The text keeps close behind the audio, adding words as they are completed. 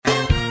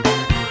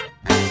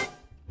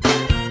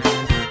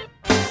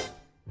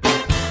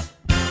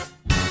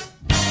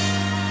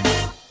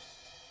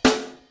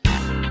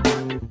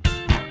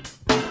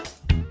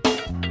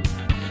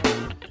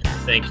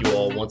Thank you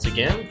all once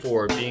again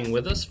for being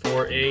with us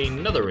for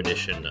another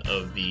edition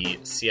of the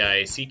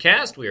CIAC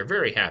Cast. We are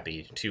very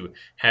happy to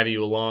have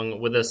you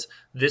along with us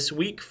this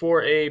week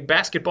for a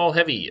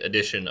basketball-heavy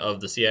edition of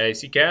the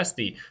CIAC Cast.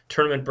 The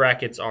tournament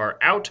brackets are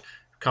out.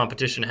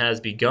 Competition has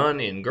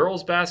begun in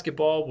girls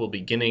basketball. We'll be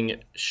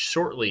beginning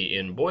shortly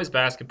in boys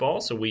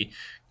basketball, so we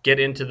get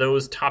into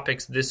those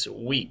topics this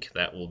week.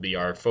 That will be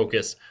our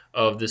focus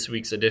of this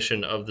week's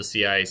edition of the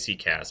CIAC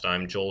Cast.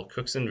 I'm Joel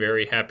Cookson,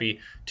 very happy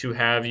to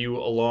have you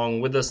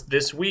along with us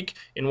this week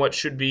in what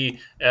should be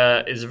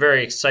is a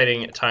very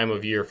exciting time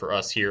of year for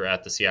us here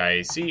at the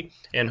CIAC,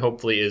 and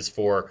hopefully is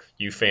for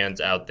you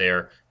fans out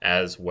there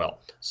as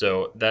well.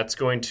 So that's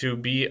going to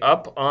be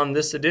up on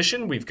this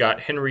edition. We've got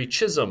Henry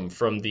Chisholm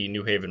from the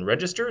New Haven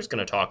Register is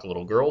going to talk a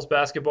little girls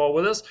basketball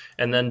with us,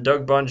 and then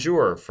Doug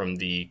Bonjour from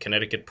the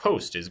Connecticut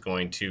Post is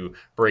going to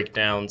break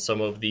down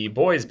some of the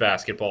boys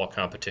basketball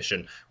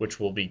competition, which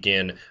will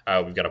begin.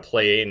 We've got a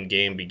play-in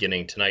game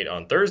beginning tonight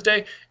on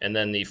Thursday, and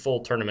then the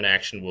full tournament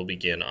action will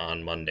begin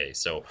on Monday.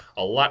 So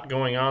a lot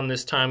going on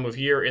this time of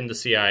year in the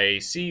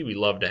CIAC. We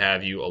love to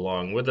have you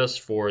along with us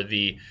for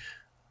the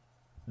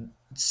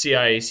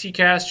CIAC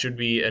Cast. Should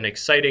be an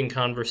exciting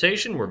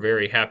conversation. We're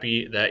very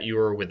happy that you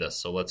are with us.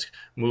 So let's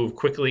move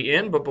quickly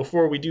in. But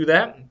before we do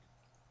that,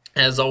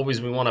 as always,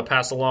 we want to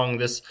pass along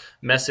this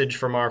message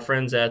from our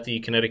friends at the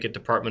Connecticut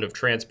Department of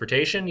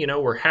Transportation. You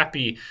know, we're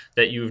happy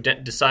that you've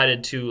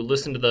decided to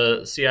listen to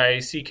the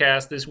CIAC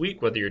Cast this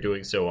week, whether you're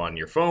doing so on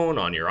your phone,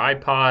 on your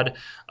iPod,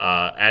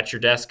 at your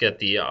desk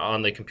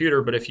on the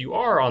computer. But if you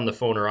are on the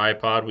phone or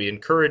iPod, we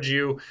encourage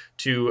you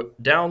to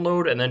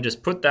download and then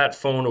just put that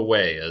phone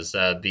away, as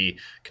the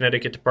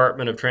Connecticut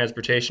Department of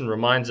Transportation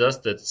reminds us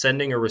that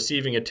sending or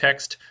receiving a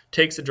text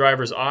takes a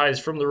driver's eyes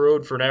from the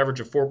road for an average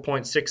of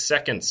 4.6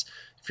 seconds.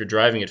 If you're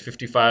driving at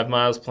 55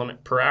 miles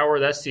per hour,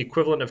 that's the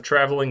equivalent of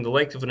traveling the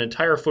length of an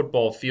entire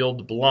football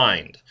field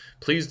blind.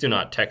 Please do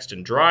not text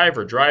and drive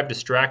or drive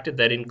distracted.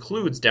 That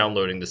includes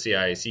downloading the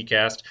CIAC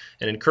Cast,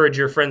 and encourage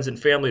your friends and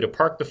family to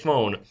park the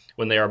phone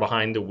when they are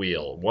behind the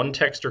wheel. One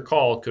text or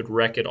call could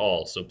wreck it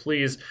all. So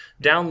please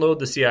download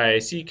the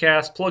CIAC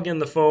Cast, plug in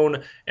the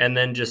phone, and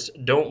then just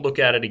don't look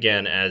at it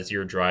again as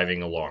you're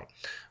driving along.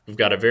 We've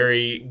got a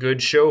very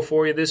good show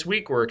for you this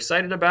week. We're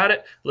excited about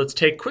it. Let's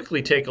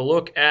quickly take a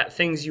look at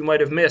things you might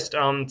have missed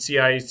on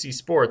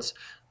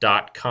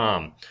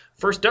CIACsports.com.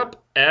 First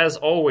up, as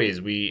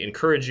always, we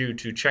encourage you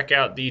to check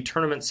out the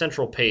Tournament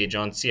Central page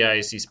on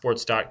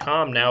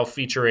CIACsports.com, now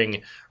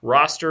featuring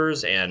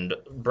rosters and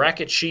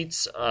bracket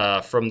sheets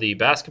from the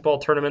basketball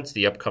tournaments,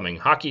 the upcoming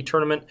hockey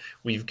tournament.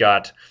 We've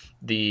got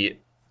the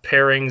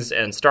pairings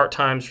and start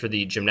times for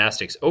the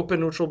Gymnastics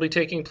Open, which will be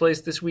taking place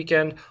this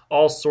weekend.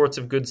 All sorts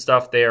of good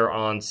stuff there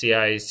on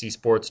CIAC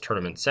Sports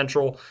Tournament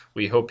Central.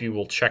 We hope you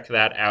will check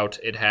that out.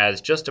 It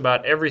has just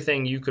about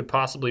everything you could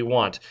possibly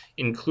want,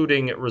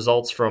 including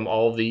results from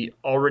all the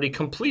already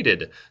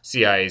completed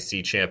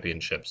CIAC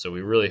championships. So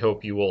we really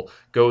hope you will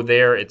go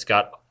there. It's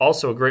got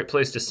also a great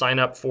place to sign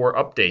up for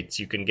updates.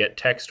 You can get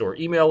text or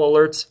email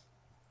alerts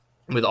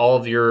with all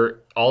of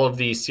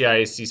the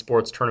CIAC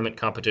sports tournament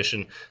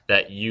competition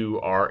that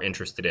you are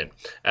interested in.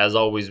 As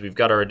always, we've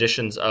got our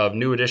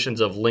new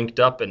editions of Linked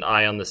Up and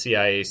Eye on the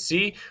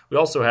CIAC. We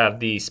also have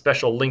the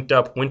special Linked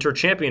Up Winter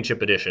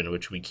Championship Edition,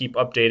 which we keep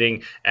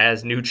updating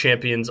as new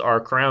champions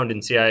are crowned in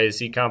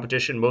CIAC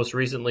competition. Most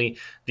recently,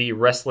 the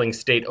Wrestling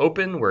State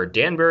Open, where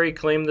Danbury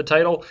claimed the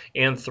title,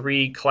 and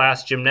 3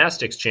 class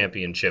gymnastics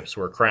championships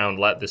were crowned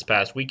this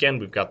past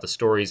weekend. We've got the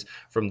stories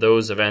from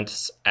those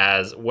events,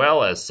 as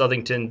well as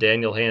Southington,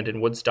 Daniel Hand,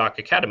 and Woodstock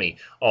Academy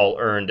all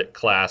earned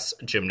class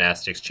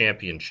gymnastics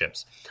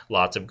championships.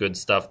 Lots of good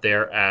stuff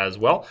there as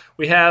well.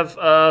 We have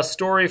a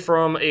story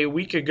from a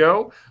week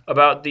ago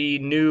about the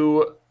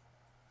new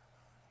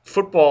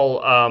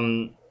football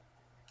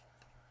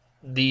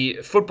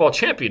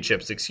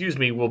championships,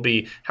 will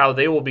be how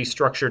they will be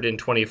structured in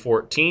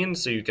 2014,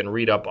 so you can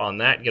read up on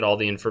that, get all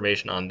the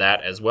information on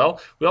that as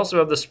well. We also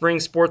have the spring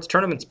sports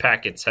tournaments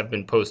packets have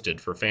been posted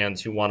for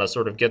fans who want to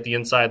sort of get the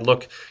inside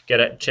look,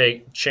 get a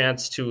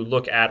chance to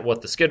look at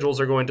what the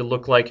schedules are going to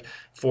look like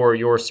for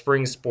your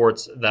spring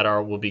sports that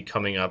will be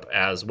coming up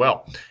as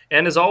well.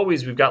 And as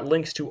always, we've got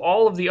links to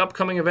all of the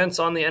upcoming events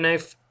on the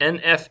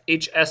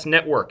NFHS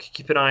network.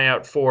 Keep an eye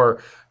out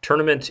for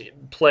tournament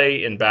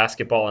play in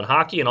basketball and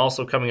hockey, and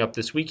also coming up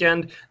this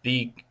weekend,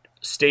 the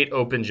State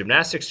Open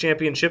Gymnastics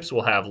Championships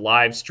will have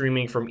live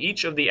streaming from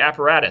each of the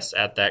apparatus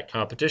at that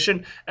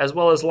competition, as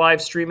well as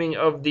live streaming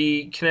of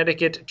the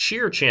Connecticut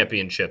Cheer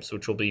Championships,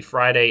 which will be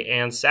Friday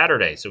and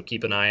Saturday. So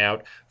keep an eye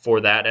out for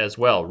that as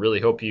well.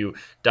 Really hope you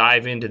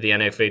dive into the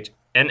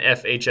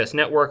NFHS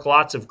network.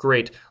 Lots of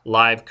great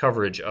live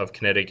coverage of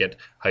Connecticut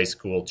high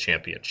school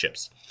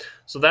championships.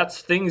 So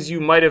that's things you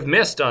might have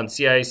missed on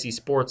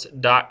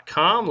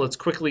CIACsports.com. Let's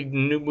quickly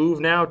move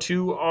now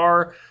to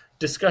our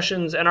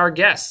discussions and our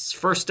guests.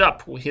 First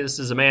up, this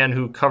is a man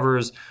who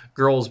covers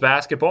girls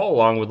basketball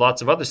along with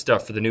lots of other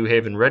stuff for the New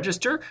Haven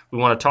Register. We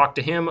want to talk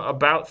to him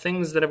about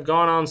things that have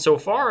gone on so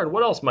far and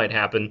what else might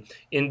happen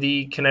in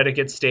the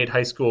Connecticut State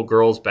High School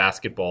Girls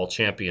Basketball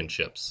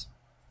Championships.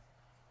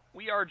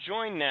 We are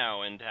joined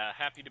now and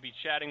happy to be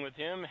chatting with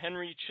him,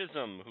 Henry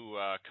Chisholm, who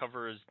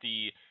covers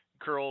the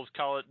girls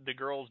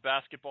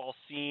basketball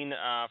scene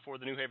for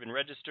the New Haven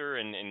Register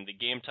and the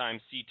Game Time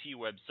CT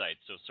website.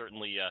 So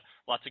certainly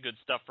lots of good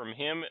stuff from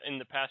him in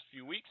the past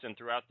few weeks and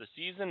throughout the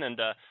season.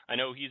 And I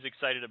know he's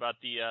excited about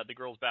the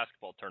girls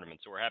basketball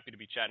tournament. So we're happy to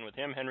be chatting with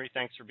him. Henry,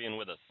 thanks for being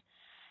with us.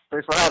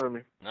 Thanks for having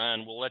me.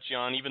 And we'll let you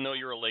on, even though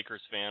you're a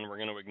Lakers fan. We're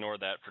going to ignore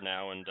that for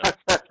now and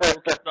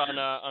focus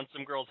on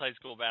some girls' high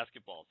school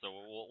basketball. So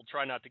we'll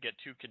try not to get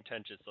too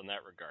contentious on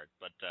that regard.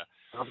 But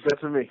sounds good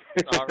to me.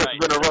 All right.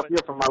 It's been a rough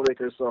year for my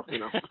Lakers, so you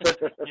know.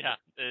 Yeah,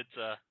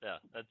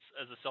 that's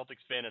as a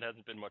Celtics fan, it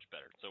hasn't been much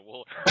better. So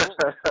we'll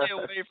stay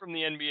away from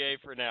the NBA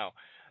for now.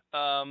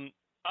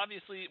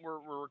 Obviously, we're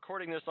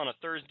recording this on a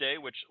Thursday,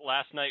 which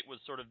last night was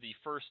sort of the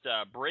first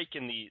break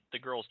in the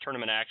girls'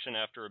 tournament action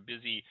after a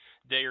busy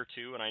day or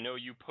two. And I know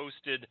you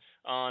posted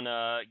on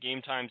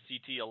Game Time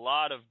CT a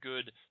lot of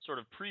good sort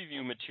of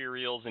preview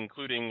materials,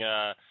 including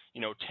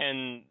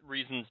 10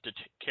 reasons to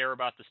care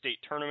about the state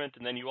tournament.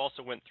 And then you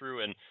also went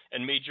through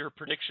and made your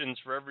predictions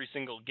for every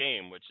single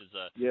game, which is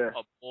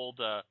a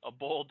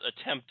bold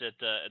attempt at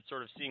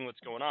sort of seeing what's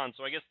going on.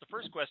 So I guess the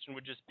first question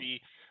would just be,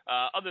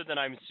 other than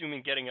I'm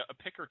assuming getting a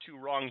pick or two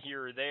wrong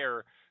here or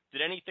there,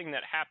 did anything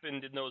that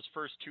happened in those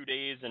first 2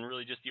 days and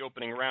really just the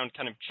opening round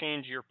kind of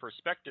change your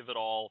perspective at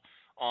all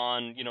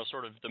on,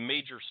 sort of the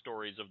major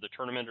stories of the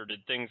tournament, or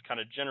did things kind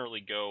of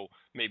generally go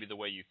maybe the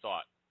way you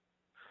thought?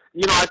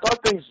 I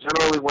thought things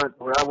generally went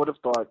where I would have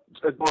thought.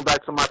 Going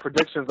back to my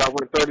predictions, I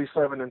went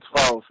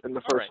 37-12 in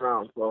the first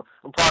round, so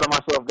I'm proud of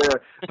myself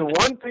there. The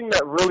one thing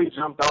that really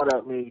jumped out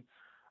at me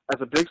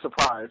as a big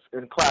surprise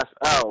in Class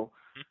L,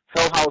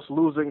 Hillhouse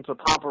losing to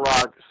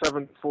Pomperog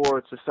 74-70.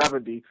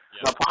 Yep.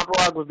 Now,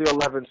 Pomperog was the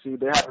 11th seed.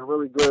 They had a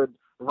really good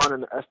run in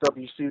the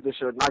SWC this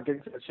year, not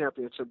getting to the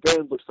championship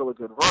game, but still a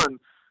good run.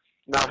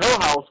 Now,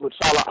 Hillhouse, with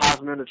Shala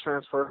Osman, a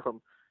transfer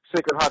from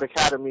Sacred Heart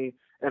Academy,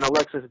 and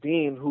Alexis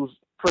Dean, who's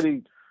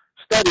pretty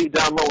steady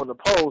down low in the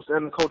post,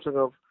 and the coaching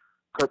of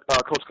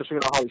Coach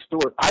Katrina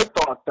Holly-Stewart, I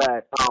thought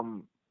that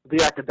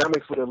the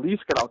Academics would at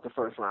least get out the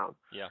first round,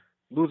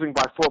 losing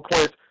by 4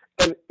 points.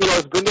 And,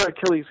 it's been their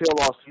Achilles heel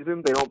all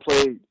season. They don't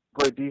play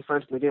great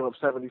defense, and they gave up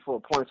 74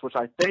 points, which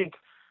I think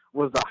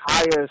was the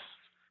highest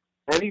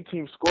any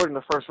team scored in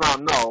the first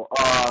round. No,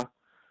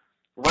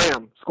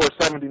 Ram scored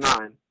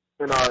 79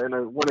 in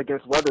a win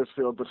against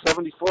Weathersfield, but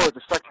 74 is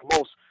the second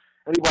most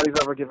anybody's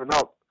ever given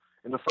up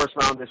in the first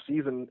round this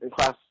season in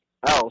Class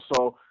L.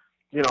 So,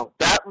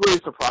 that really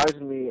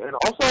surprised me. And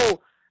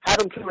also,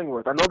 Adam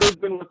Killingworth. I know they've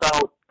been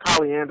without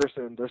Kylie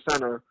Anderson, their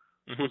center,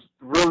 who's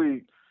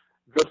really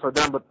good for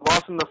them, but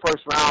lost in the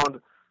first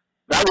round,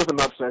 that was an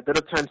upset. They're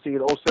the 10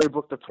 seed.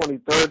 Osebrook, the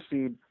 23rd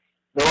seed.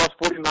 They lost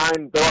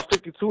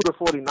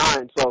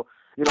 52-49. So,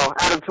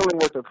 Adam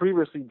Killingworth had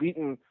previously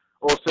beaten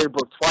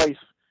Osebrook twice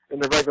in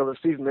the regular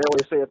season. They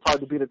always say it's hard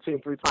to beat a team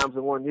 3 times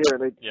in 1 year,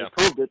 and they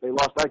proved it. They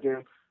lost that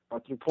game by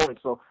 3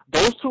 points. So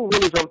those two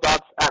really jumped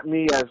out at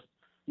me as,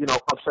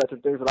 upsets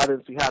and things that I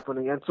didn't see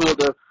happening, and 2 of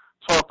the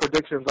 12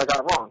 predictions I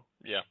got wrong.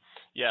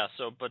 Yeah.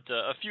 So, but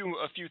a few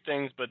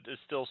things, but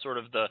it's still sort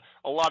of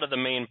a lot of the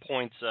main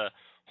points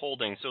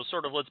holding. So,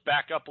 sort of, let's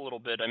back up a little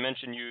bit. I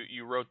mentioned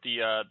you wrote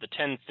the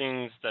 10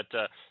 things that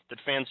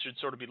fans should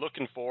sort of be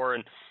looking for,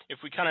 and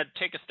if we kind of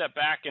take a step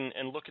back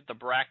and look at the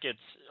brackets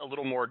a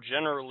little more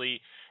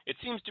generally, it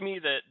seems to me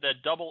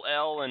that double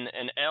L and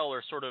L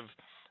are sort of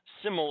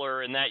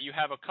similar in that you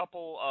have a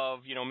couple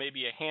of,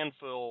 maybe a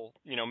handful,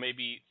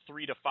 maybe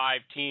 3 to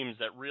 5 teams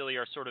that really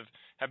are sort of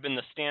have been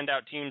the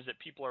standout teams that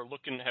people have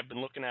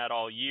been looking at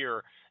all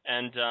year.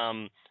 And,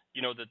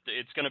 that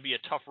it's going to be a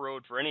tough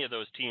road for any of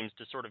those teams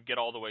to sort of get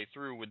all the way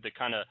through with the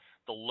kind of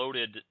the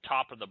loaded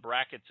top of the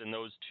brackets in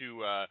those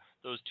two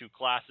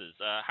classes.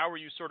 How are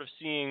you sort of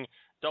seeing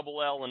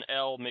double L and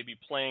L maybe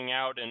playing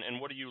out, and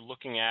what are you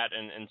looking at,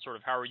 and sort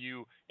of how are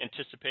you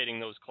anticipating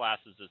those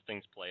classes as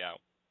things play out?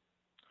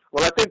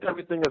 Well, I think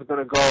everything is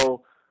going to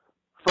go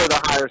for the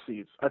higher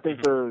seeds. I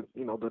think the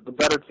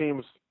better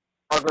teams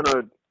are going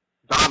to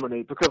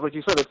dominate because, like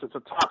you said, it's a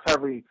top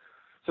heavy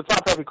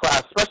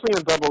class, especially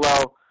in double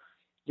L.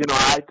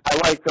 I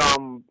like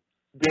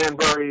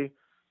Danbury.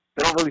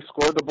 They don't really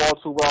score the ball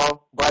too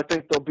well, but I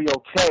think they'll be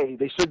okay.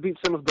 They should beat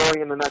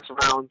Simsbury in the next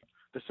round,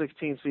 the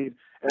 16 seed,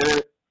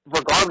 and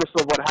regardless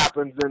of what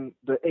happens in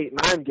the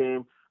 8-9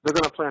 game, they're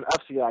going to play an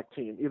FCAC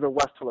team, either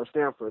West Hill or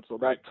Stanford. So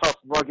that tough,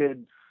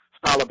 rugged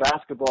style of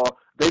basketball,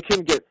 they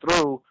can get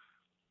through,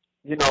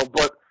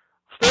 but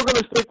still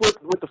going to stick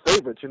with the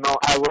favorites.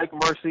 I like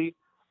Mercy.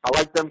 I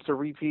like them to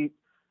repeat.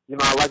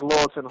 I like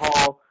Loyalton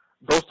Hall.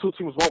 Those 2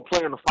 teams won't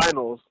play in the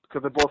finals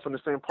because they're both in the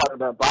same part of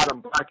that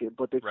bottom bracket,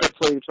 but they could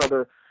play each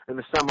other in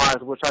the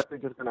semis, which I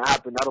think is going to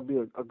happen. That'll be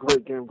a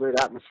great game, great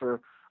atmosphere,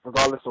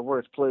 regardless of where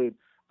it's played.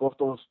 Both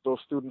those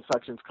student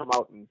sections come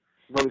out and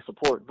really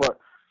support. But,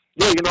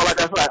 yeah, like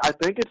I said, I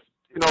think it's,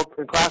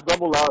 in Class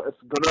Double L,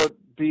 it's going to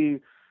be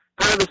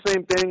kind of the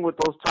same thing with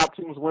those top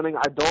teams winning.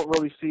 I don't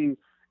really see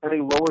any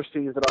lower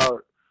seeds that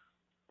are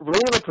really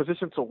in a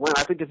position to win.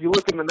 I think if you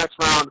look in the next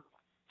round,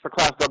 for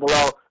Class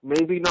Double-L.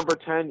 Maybe number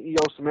 10,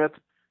 E.O. Smith,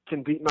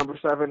 can beat number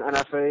 7,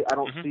 NFA. I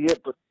don't see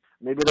it, but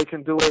maybe they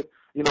can do it.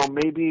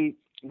 Maybe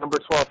number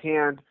 12,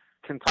 Hand,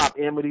 can top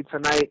Amity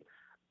tonight.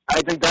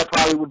 I think that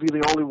probably would be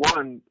the only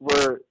one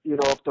where,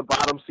 if the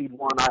bottom seed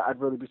won, I'd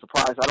really be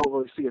surprised. I don't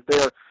really see it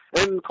there.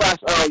 And Class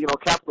L,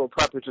 Capital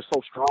Prep is just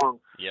so strong.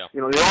 Yeah.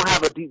 They don't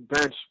have a deep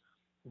bench,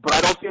 but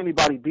I don't see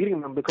anybody beating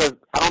them because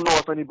I don't know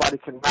if anybody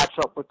can match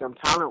up with them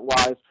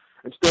talent-wise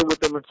and stay with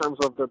them in terms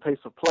of their pace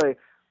of play.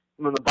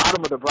 And on the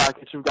bottom of the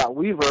bracket, you've got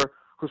Weaver,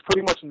 who's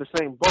pretty much in the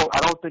same boat. I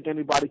don't think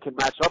anybody can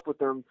match up with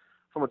them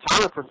from a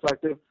talent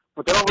perspective,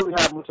 but they don't really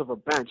have much of a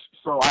bench.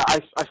 So I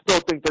still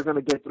think they're going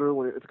to get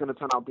through, and it's going to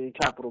turn out being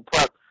Capital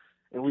Prep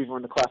and Weaver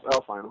in the Class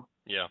L final.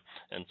 Yeah,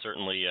 and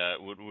certainly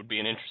would be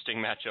an interesting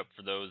matchup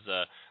for those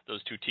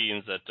two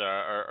teams that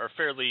are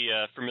fairly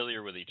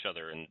familiar with each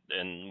other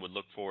and would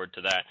look forward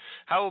to that.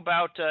 How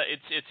about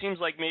it seems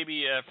like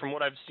maybe from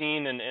what I've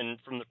seen and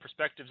from the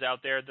perspectives out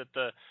there that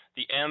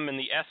the M and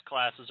the S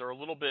classes are a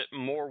little bit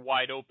more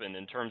wide open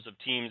in terms of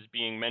teams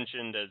being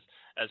mentioned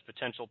as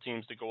potential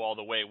teams to go all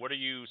the way. What are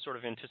you sort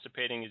of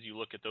anticipating as you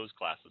look at those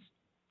classes?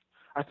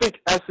 I think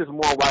S is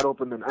more wide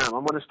open than M.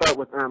 I'm going to start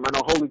with M. I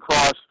know Holy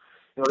Cross,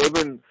 they've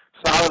been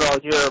solid all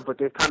year, but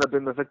they've kind of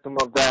been the victim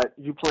of that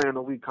you play in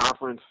the weak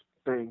conference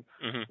thing.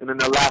 And in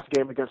their last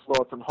game against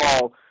Lawton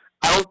Hall,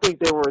 I don't think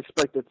they were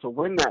expected to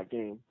win that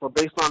game. But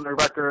based on their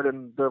record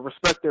and the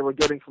respect they were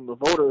getting from the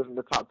voters in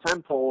the top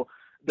 10 poll,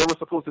 they were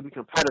supposed to be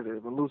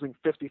competitive. And losing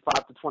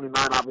 55-29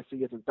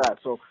 obviously isn't that.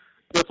 So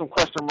there's some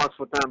question marks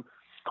with them.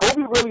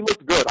 Kobe really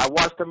looked good. I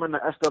watched them in the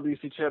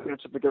SWC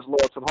championship against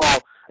Lawton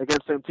Hall,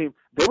 against the same team.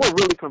 They were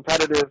really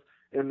competitive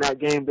in that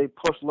game. They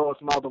pushed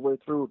Lawson all the way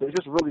through. They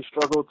just really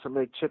struggled to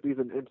make chippies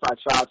and inside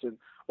shots and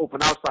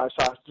open outside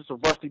shots. Just a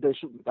rusty day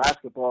shooting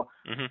basketball.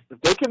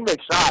 If they can make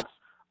shots,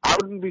 I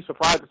wouldn't be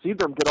surprised to see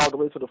them get all the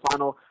way to the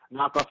final,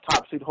 knock off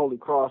top seed Holy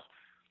Cross.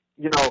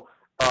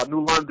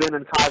 New London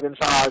and Coggins,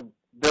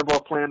 they're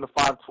both playing the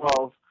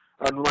 5-12.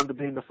 New London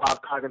being the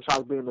 5, Coggins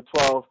being the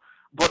 12.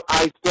 But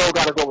I still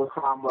got to go with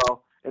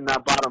Cromwell in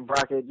that bottom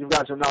bracket. You've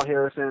got Janelle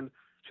Harrison.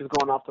 She's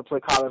going off to play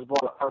college ball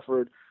at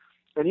Hartford.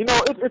 And,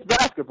 it's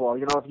basketball.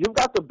 If you've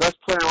got the best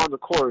player on the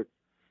court,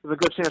 there's a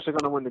good chance you're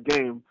going to win the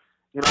game.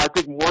 I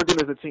think Morgan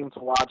is a team to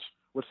watch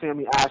with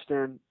Sammy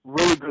Ashton,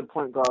 really good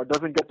point guard,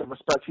 doesn't get the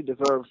respect she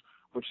deserves,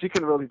 but she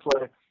can really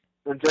play.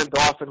 And Jen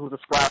Dawson, who's a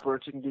scrapper,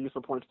 and she can give you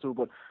some points too.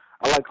 But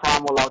I like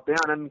Cromwell out there.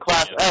 And then in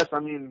Class S, I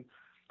mean,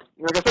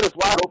 like I said, it's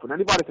wide open.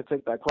 Anybody could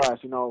take that class.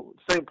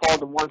 St. Paul,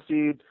 the 1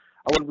 seed,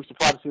 I wouldn't be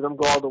surprised to see them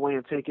go all the way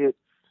and take it.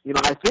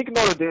 I think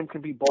Notre Dame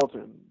can beat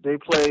Bolton. They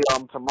play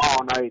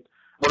tomorrow night.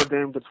 Notre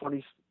Dame, the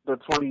 20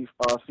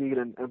 seed,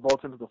 and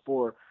Bolton's the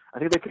 4. I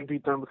think they can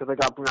beat them because they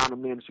got Brianna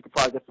Mann. She could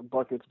probably get some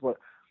buckets. But,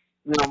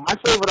 my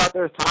favorite out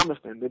there is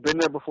Thomaston. They've been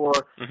there before.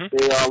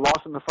 They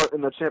lost in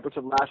the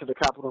championship last year to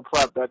Capital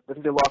Prep. I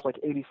think they lost like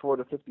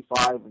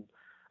 84-55. And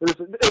it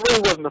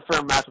really wasn't a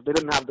fair matchup. They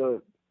didn't have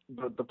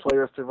the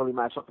players to really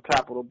match up to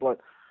Capital. But,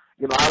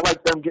 I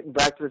like them getting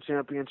back to the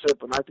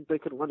championship, and I think they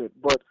could win it.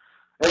 But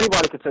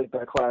anybody could take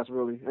that class,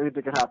 really.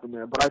 Anything can happen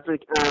there. But I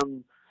think,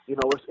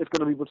 it's going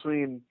to be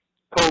between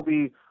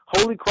Kobe,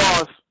 Holy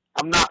Cross,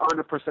 I'm not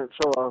 100%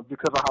 sure of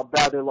because of how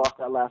bad they lost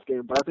that last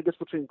game. But I think it's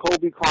between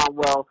Kobe,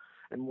 Cromwell,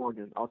 and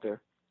Morgan out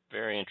there.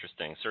 Very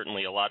interesting.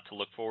 Certainly a lot to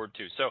look forward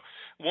to. So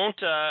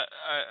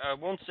I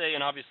won't say,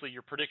 and obviously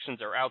your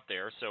predictions are out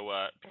there,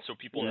 so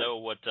people know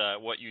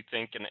what you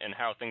think and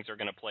how things are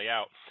going to play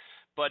out.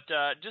 But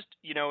just,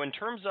 in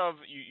terms of,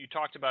 you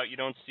talked about you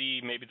don't see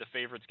maybe the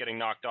favorites getting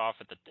knocked off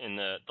in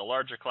the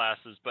larger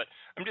classes, but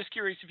I'm just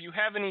curious if you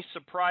have any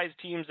surprise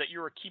teams that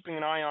you're keeping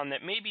an eye on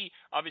that maybe,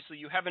 obviously,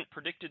 you haven't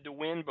predicted to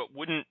win, but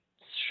wouldn't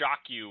shock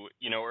you,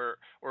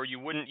 or you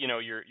wouldn't,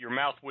 your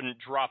mouth wouldn't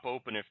drop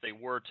open if they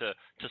were to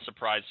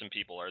surprise some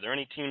people. Are there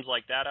any teams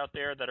like that out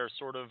there that are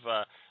sort of,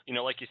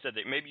 like you said,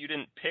 that maybe you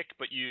didn't pick,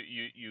 but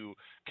you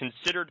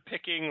considered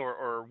picking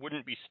or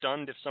wouldn't be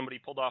stunned if somebody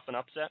pulled off an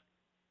upset?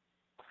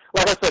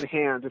 Like I said,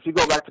 Hands. If you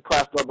go back to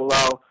Class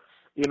Double-L,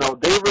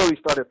 they really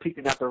started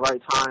peaking at the right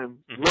time.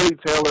 Lily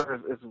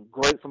Taylor is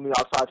great from the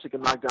outside. She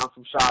can knock down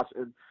some shots.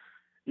 And,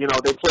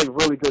 they play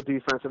really good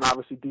defense, and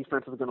obviously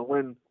defense is going to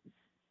win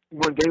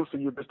games for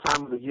you this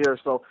time of the year.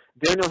 So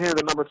Daniel Hand,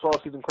 the number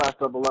 12 seed in Class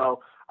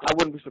Double-L, I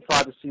wouldn't be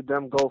surprised to see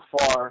them go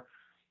far.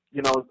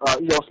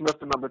 E.O. Smith,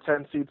 the number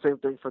 10 seed, same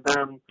thing for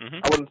them.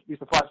 I wouldn't be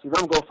surprised to see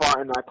them go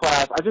far in that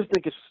class. I just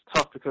think it's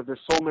tough because there's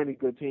so many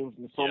good teams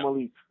and so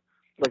many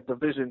like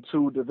Division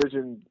II,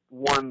 Division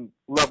I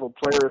level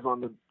players on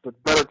the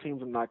better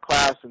teams in that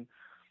class. And,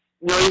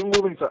 even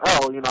moving to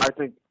L, I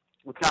think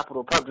with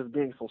Capital Prep just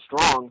being so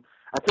strong,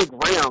 I think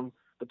Ram,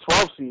 the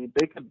 12 seed,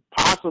 they could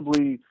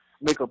possibly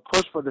make a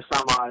push for the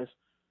semis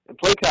and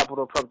play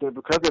Capital Prep there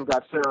because they've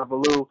got Sarah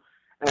Valou,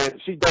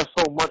 and she does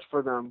so much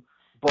for them.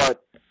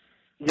 But,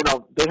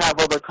 they have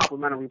other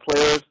complementary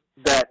players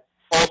that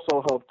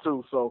also help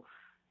too. So,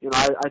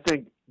 I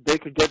think they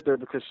could get there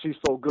because she's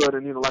so good.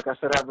 And, like I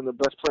said, having the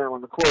best player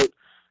on the court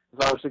is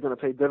obviously going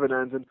to pay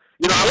dividends. And,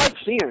 I like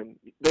Sheehan.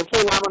 They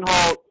play Lyman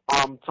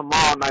Hall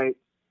tomorrow night.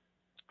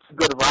 a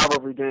good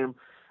rivalry game.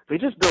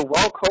 They're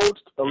well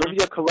coached.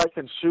 Olivia Collette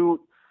can shoot.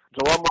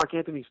 Joelle Mark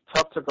Anthony's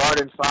tough to guard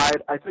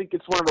inside. I think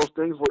it's one of those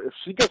things where if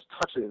she gets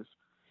touches,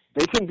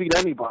 they can beat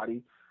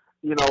anybody.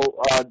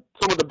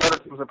 Some of the better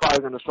teams are probably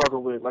going to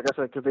struggle with, like I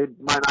said, because they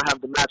might not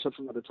have the matchups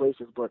in other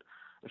places. But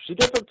if she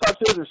gets some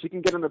touches and she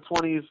can get in the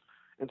 20s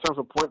in terms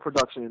of point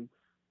production,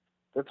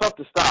 they're tough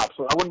to stop.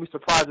 So I wouldn't be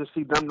surprised to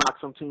see them knock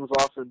some teams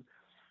off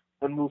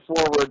and move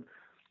forward.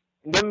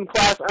 And then in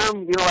Class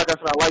M, like I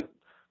said, I like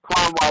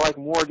Cromwell, I like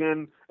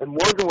Morgan, and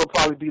Morgan will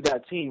probably be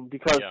that team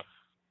because,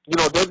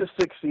 they're the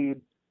 6th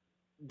seed.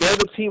 They're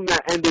the team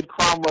that ended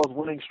Cromwell's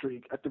winning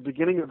streak at the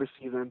beginning of the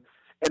season,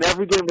 and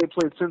every game they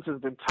played since has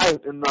been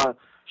tight. In the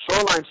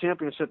Shoreline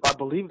Championship, I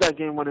believe that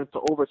game went into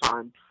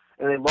overtime,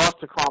 and they lost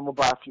to Cromwell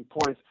by a few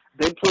points.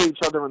 They played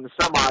each other in the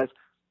semis.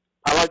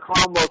 I like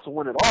Cromwell to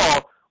win it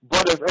all,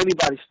 but if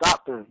anybody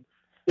stopped them,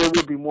 it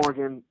would be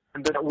Morgan,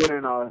 and that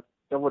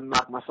wouldn't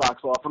knock my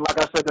socks off. And like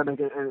I said, then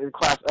again, in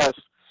Class S,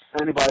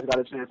 anybody's got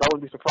a chance. I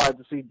wouldn't be surprised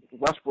to see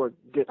Westbrook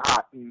get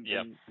hot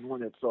and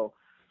win it. So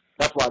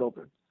that's wide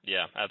open.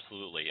 Yeah,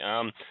 absolutely.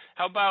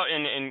 How about,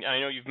 and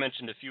I know you've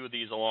mentioned a few of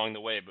these along the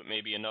way, but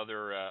maybe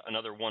another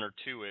one or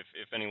two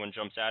if anyone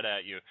jumps out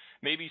at you.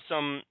 Maybe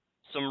some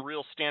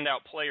real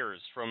standout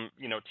players from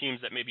teams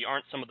that maybe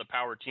aren't some of the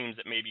power teams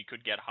that maybe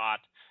could get hot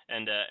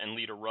and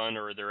lead a run,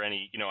 or are there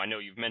any? I know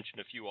you've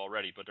mentioned a few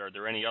already, but are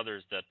there any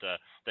others that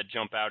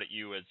jump out at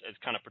you as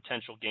kind of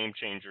potential game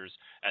changers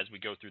as we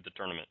go through the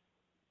tournament?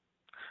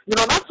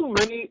 Not too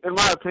many, in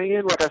my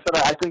opinion. Like I said,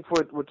 I think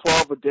with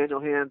 12 with Daniel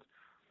Hands,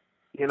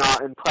 in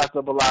Class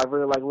AA, I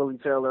really like Lily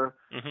Taylor.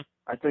 Mm-hmm.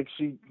 I think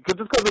just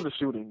because of the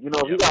shooting.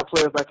 If you got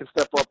players that can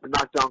step up and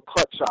knock down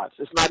clutch shots,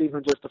 it's not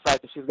even just the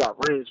fact that she's got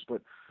range,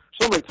 but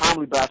she'll make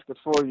timely baskets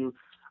for you.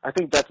 I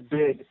think that's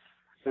big,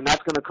 and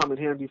that's going to come in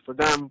handy for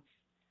them.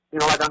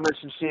 Like I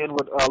mentioned, Sheehan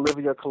with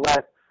Olivia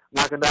Collette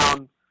knocking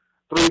down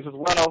threes as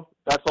well.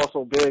 That's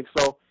also big.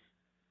 So,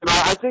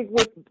 I think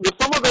with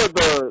some of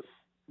the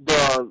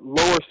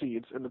lower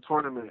seeds in the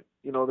tournament,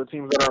 the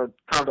teams that are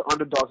kind of the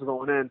underdogs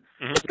going in,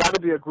 mm-hmm. It's got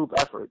to be a group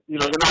effort. You're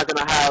not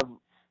going to have,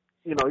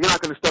 you're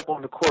not going to step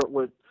on the court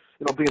with,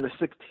 being the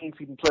 16th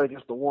seed and play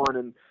against the 1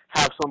 and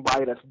have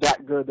somebody that's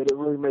that good that it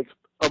really makes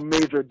a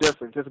major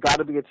difference. It's got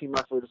to be a team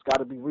effort. It's got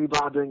to be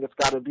rebounding. It's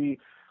got to be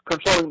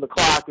controlling the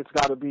clock. It's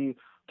got to be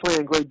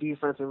playing great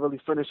defense and really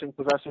finishing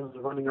possessions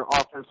and running your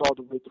offense all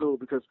the way through,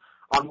 because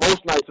on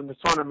most nights in this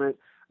tournament,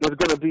 there's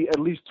going to be at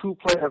least 2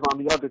 players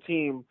on the other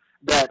team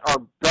that are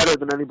better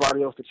than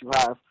anybody else that you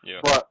have. Yeah.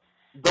 But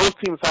those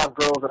teams have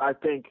girls that I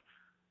think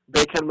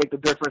they can make the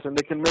difference, and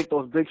they can make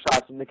those big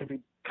shots, and they can be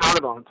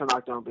counted on to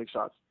knock down big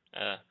shots.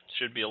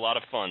 Should be a lot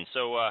of fun.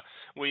 So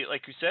we,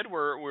 like you said,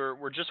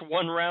 we're just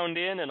one round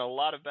in, and a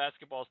lot of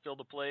basketball still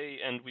to play,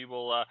 and we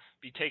will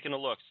be taking a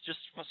look. Just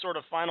sort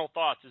of final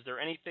thoughts. Is there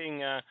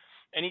anything,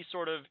 any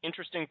sort of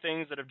interesting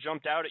things that have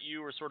jumped out at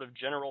you, or sort of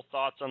general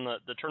thoughts on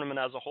the tournament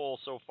as a whole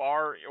so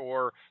far,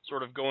 or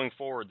sort of going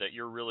forward that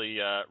you're really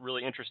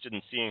interested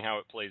in seeing how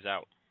it plays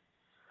out?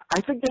 I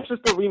think it's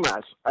just a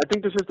rematch. I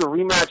think this is the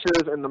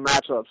rematches and the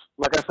matchups.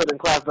 Like I said in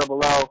Class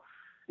AA,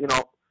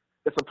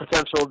 it's a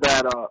potential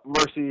that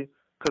Mercy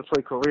could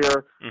play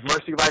Career. Mm-hmm.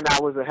 Mercy right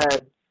now is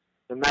ahead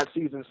in that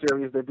season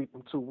series. They beat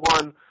them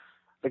 2-1.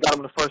 They got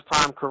them the first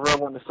time. Career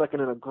won the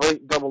second in a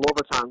great double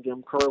overtime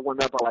game. Career won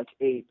that by like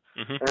 8.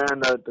 Mm-hmm.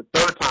 And the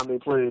third time they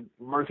played,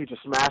 Mercy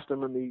just smashed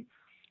them in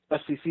the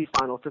SEC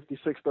final,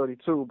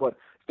 56-32. But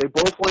if they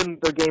both win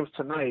their games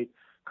tonight,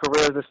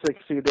 Career is the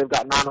 6th seed. They've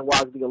got Nana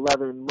Wise, the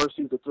 11.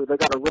 Mercy's the 3. They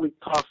got a really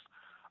tough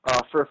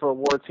Fairfield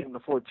Award team, the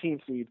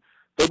 14th seed.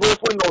 They both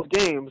win those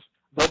games.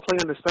 They'll play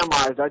in the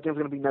semis. That game's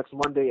going to be next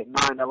Monday at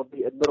 9. That'll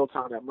be at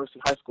Middletown at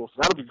Mercy High School.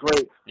 So that'll be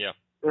great. Yeah.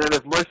 And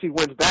if Mercy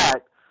wins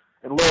that,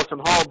 and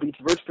Lawson Hall beats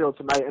Richfield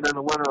tonight, and then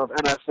the winner of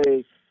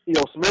NSA,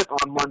 E.O. Smith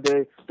on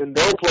Monday, then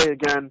they'll play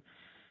again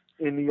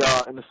in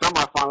the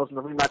semifinals in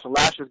the rematch of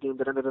last year's game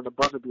that ended in a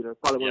buzzer beater.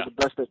 Probably one of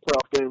the best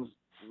playoff games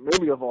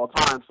maybe of all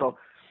time. So,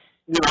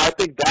 I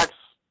think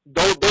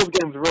those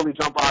games really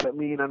jump out at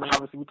me. And then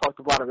obviously we talked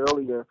about it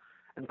earlier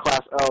in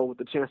Class L with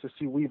the chance to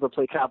see Weaver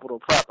play Capital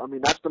Prep. I mean,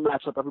 that's the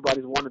matchup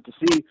everybody's wanted to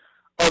see,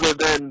 other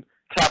than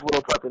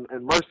Capital Prep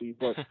and Mercy.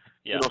 But,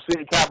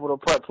 seeing Capital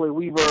Prep play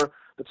Weaver,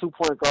 the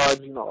 2-point guards,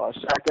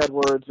 Shaq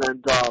Edwards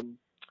and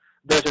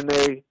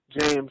Dejanay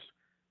James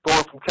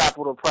going from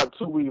Capital Prep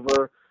to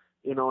Weaver,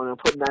 and then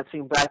putting that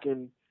team back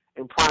in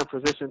prime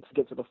position to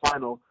get to the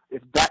final.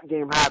 If that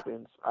game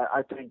happens,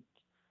 I think,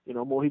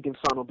 Mohegan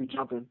Sun will be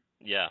jumping.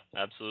 Yeah,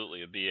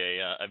 absolutely. It'd be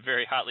a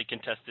very hotly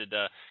contested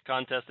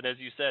contest, and as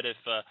you said,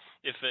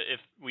 if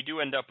we do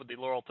end up with the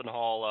Laurelton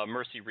Hall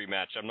Mercy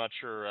rematch, I'm not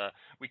sure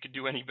we could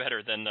do any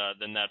better than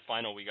that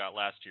final we got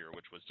last year,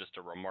 which was just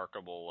a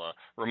remarkable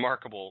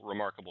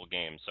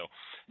game. So,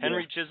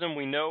 Henry Chisholm,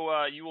 we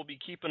know you will be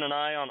keeping an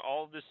eye on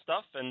all of this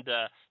stuff, and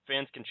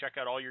fans can check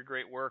out all your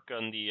great work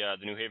on the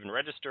New Haven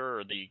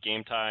Register or the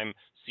Game Time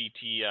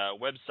CT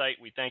website.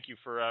 We thank you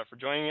for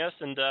joining us,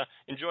 and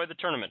enjoy the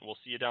tournament. We'll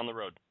see you down the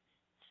road.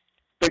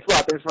 Thanks a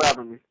lot. Thanks for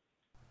having me.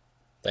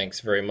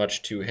 Thanks very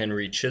much to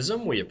Henry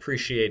Chisholm. We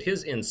appreciate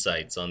his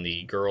insights on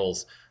the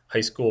girls'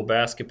 high school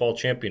basketball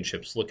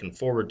championships. Looking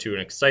forward to an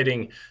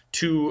exciting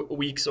 2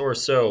 weeks or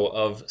so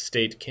of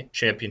state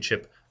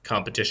championship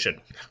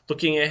competition.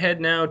 Looking ahead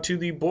now to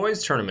the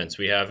boys' tournaments.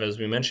 We have, as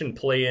we mentioned,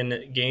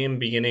 play-in game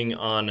beginning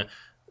on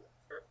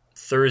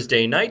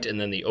Thursday night, and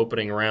then the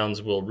opening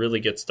rounds will really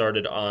get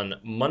started on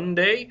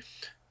Monday.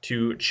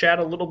 To chat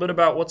a little bit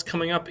about what's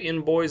coming up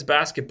in boys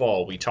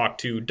basketball, we talked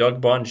to Doug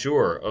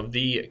Bonjour of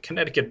the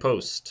Connecticut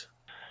Post.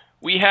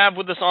 We have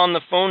with us on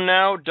the phone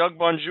now Doug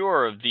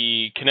Bonjour of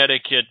the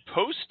Connecticut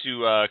Post,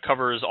 who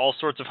covers all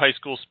sorts of high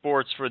school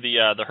sports for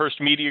the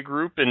Hearst Media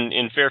Group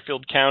in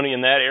Fairfield County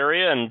in that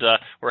area, and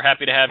we're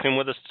happy to have him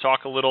with us to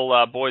talk a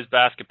little boys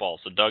basketball.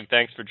 So, Doug,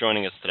 thanks for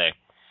joining us today.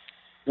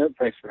 Yep,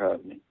 thanks for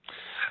having me.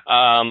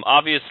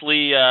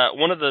 Obviously,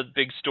 one of the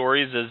big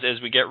stories is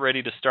as we get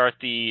ready to start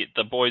the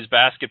boys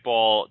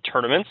basketball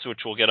tournaments, which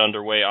will get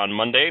underway on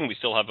Monday, and we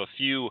still have a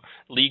few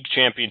league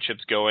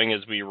championships going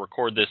as we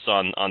record this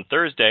on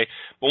Thursday.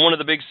 But one of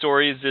the big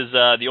stories is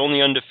the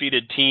only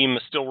undefeated team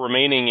still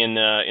remaining in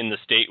the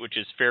state, which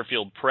is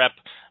Fairfield Prep,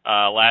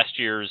 last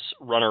year's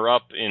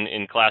runner-up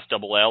in Class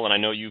LL, and I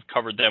know you've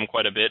covered them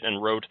quite a bit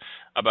and wrote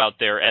about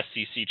their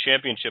SCC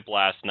championship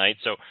last night.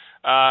 So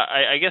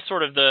I guess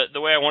sort of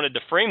the way I wanted to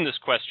frame this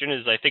question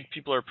is I think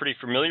people are pretty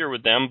familiar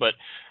with them, but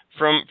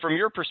from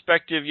your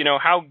perspective,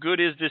 how good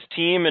is this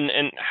team,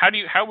 and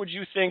how would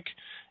you think,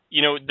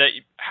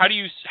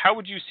 how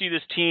would you see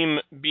this team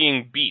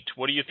being beat?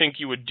 What do you think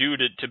you would do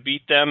to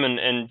beat them,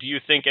 and do you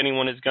think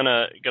anyone is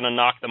gonna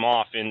knock them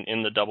off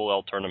in the Double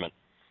L tournament?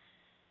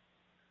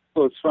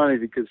 Well, it's funny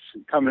because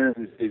coming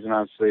into the season,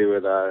 obviously,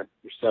 with your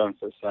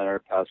 7-foot center,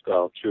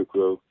 Pascal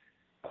Chukwu,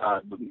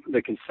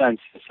 the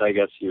consensus, I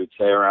guess you would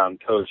say,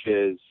 around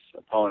coaches,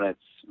 opponents,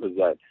 was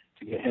that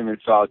to get him in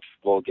foul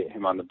trouble, get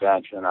him on the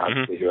bench, and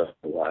obviously you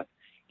have a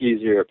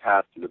easier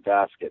path to the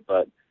basket.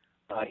 But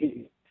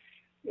he,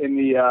 in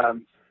the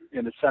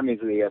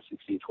semis of the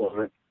SEC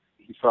tournament,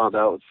 he fouled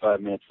out with 5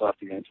 minutes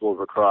left against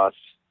Wolvercross,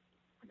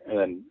 and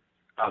then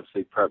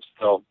obviously Prep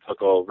still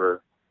took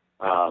over,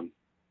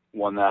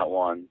 won that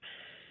one.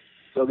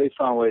 So they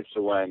found ways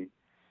to win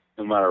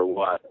no matter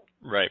what.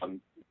 Right.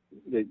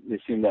 They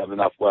seem to have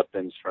enough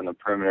weapons from the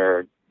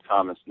perimeter.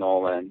 Thomas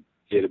Nolan,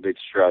 he had a big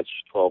stretch,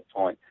 12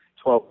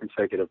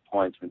 consecutive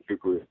points when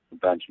Fuku was on the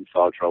bench and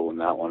foul trouble in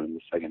that one in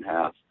the second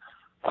half.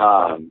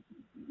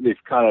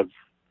 They've kind of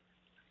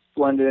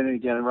blended in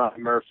again.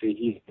 Ron Murphy,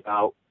 he's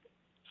out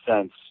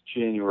since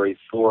January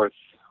 4th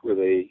with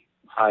a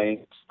high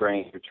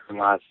sprain return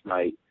last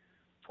night,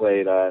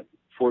 played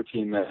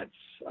 14 minutes.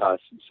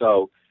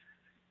 So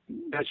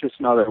that's just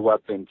another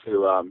weapon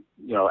to,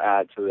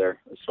 add to their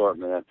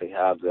assortment that they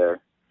have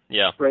there.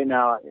 Yeah. Right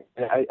now,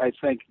 I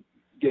think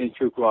getting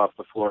Chukwu off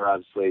the floor,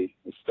 obviously,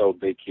 is still a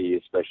big key,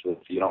 especially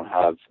if you don't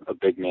have a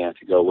big man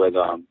to go with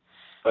them.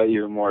 But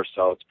even more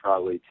so, it's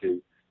probably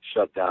to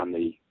shut down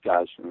the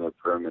guys from the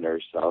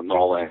perimeter. So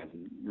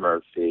Nolan,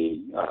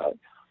 Murphy,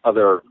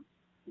 other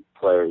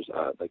players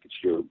like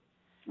Chu,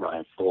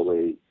 Ryan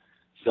Foley.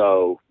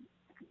 So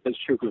as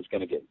Chukwu's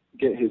going to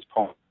get his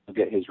point,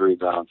 get his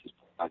rebounds, his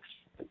blocks,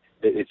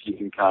 if you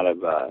can kind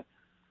of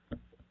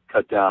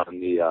cut down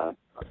the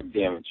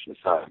damage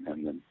aside from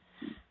him, then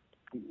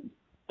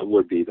it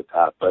would be the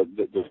path. But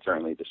they're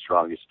certainly the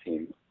strongest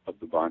team of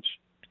the bunch.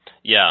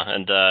 Yeah,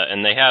 and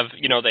they have,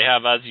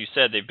 as you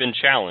said, they've been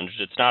challenged.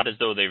 It's not as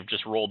though they've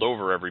just rolled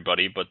over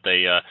everybody, but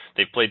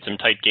they've played some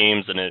tight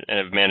games and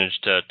have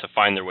managed to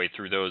find their way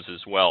through those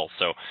as well.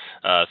 So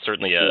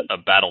certainly a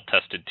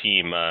battle-tested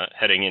team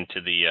heading into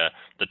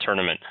the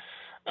tournament.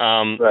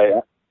 Right,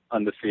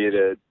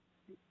 undefeated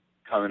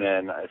coming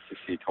in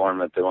SEC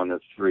tournament. They won the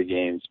 3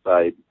 games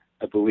by,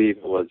 I believe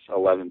it was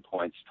 11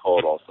 points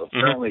total. So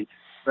certainly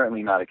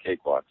not a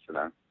cakewalk for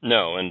them.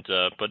 No,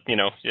 but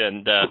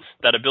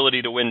that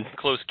ability to win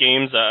close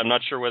games, I'm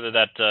not sure whether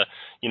that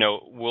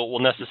will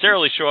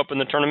necessarily show up in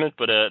the tournament,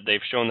 but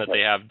they've shown that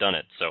they have done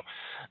it. So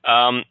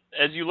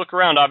as you look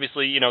around,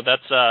 obviously,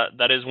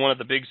 that is one of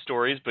the big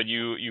stories, but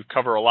you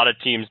cover a lot of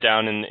teams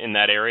down in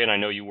that area, and I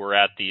know you were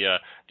at the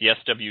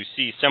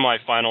SWC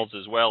semifinals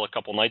as well a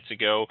couple nights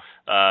ago.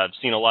 I've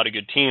seen a lot of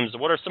good teams.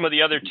 What are some of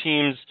the other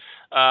teams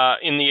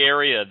in the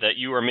area that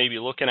you are maybe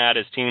looking at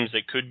as teams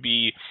that could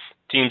be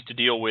teams to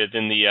deal with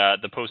in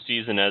the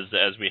postseason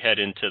as we head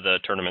into the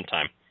tournament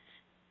time?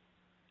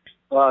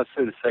 Well, I'd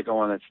say the second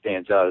one that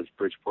stands out is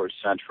Bridgeport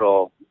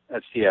Central,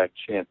 FCX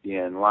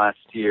champion last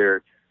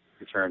year,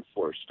 returned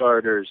 4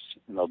 starters,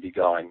 and they'll be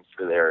going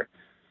for their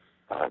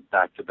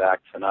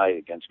back-to-back tonight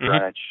against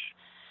Greenwich.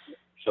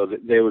 So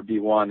they would be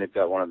one. They've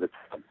got one of the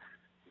top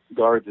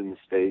guards in the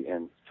state,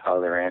 and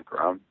Tyler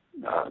Ankrum,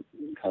 kind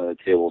of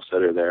the table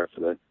setter there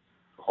for the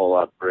whole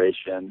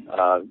operation.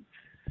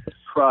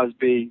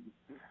 Crosby,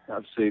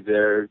 obviously,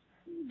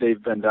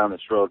 they've been down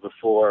this road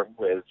before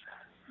with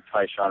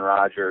Tyshawn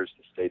Rogers,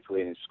 the state's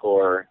leading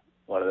scorer,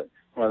 one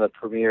of the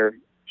premier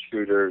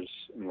shooters,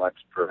 and Lex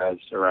Perez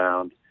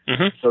around.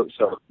 So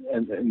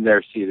and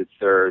they're seeded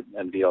 3rd,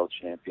 NBL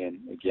champion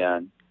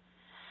again.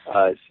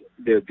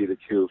 They would be the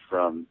two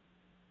from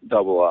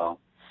Double L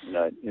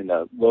in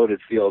a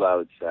loaded field, I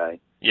would say.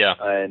 Yeah.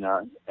 And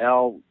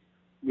L,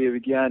 we have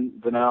again,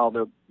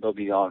 Vanel, they'll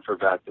be on for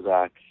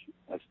back-to-back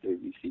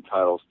SWBC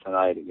titles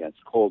tonight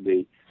against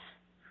Colby.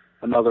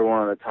 Another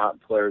one of the top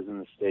players in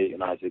the state,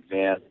 and Isaac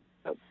Van,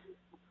 a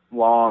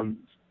long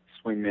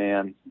swing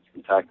man,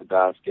 can attack the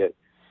basket,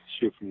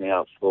 shoot from the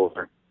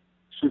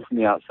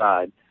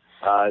outside.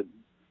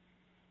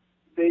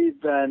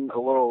 They've been a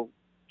little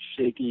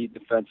shaky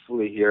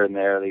defensively here and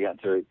there. They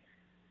got into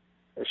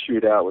a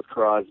shootout with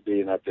Crosby,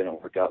 and that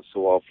didn't work out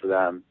so well for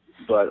them.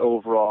 But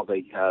overall,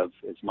 they have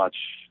as much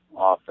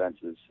offense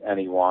as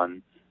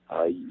anyone.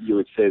 You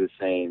would say the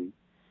same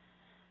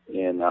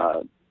in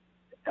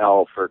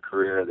L for a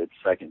career that's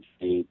second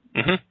seed.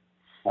 Mm-hmm.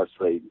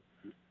 Obviously,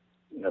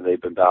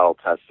 they've been battle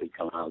tested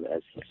coming out of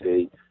the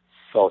SEC.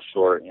 Fell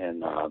short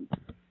in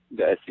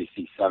the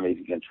SEC semis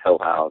against Hill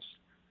House,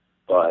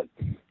 but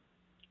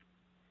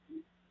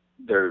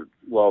they're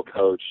well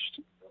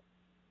coached.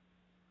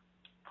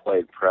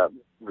 Played prep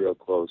real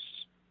close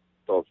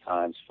both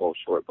times, fall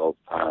short both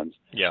times.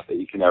 Yeah. But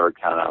you can never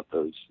count out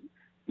those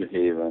New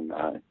Haven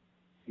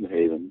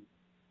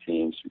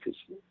teams because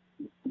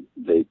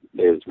they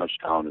have as much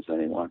talent as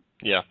anyone.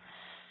 Yeah.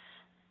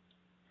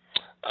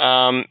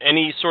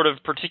 Any sort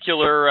of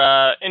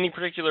particular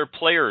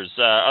players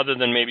other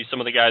than maybe some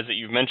of the guys that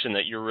you've mentioned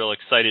that you're real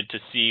excited to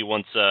see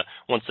once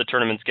the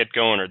tournaments get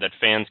going, or that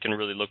fans can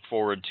really look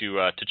forward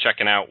to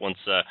checking out once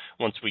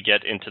we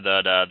get into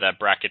that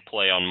bracket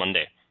play on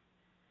Monday?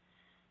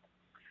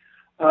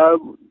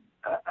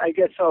 I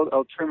guess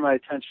I'll turn my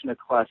attention to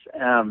Class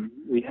M.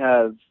 We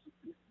have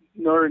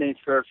Notre Dame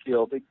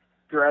Fairfield. They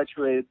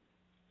graduated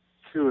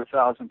 2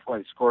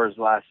 1,000-point scorers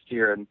last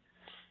year, and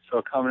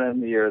so coming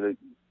in the year,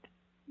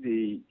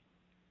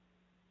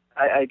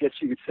 I guess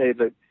you could say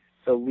that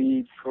the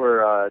lead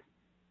for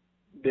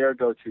their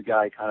go-to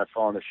guy kind of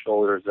fell on the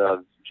shoulders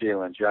of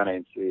Jalen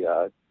Jennings,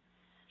 the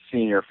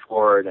senior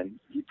forward,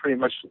 and he pretty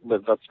much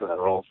lived up to that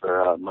role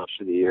for much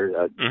of the year,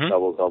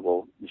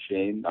 double-double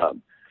machine.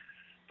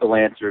 The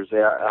Lancers,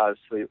 they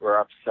obviously were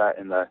upset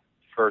in the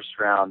first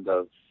round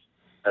of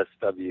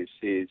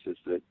SWCs as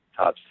the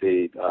top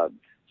seed.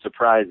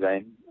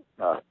 Surprising,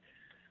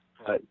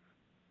 but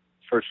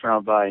first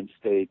round bye in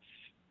states,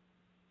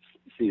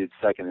 seeded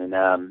second in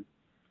M.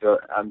 So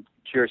I'm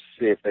curious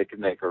to see if they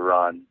can make a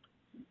run,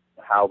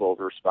 how they'll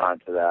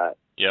respond to that.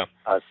 Yeah.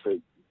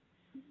 Obviously,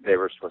 they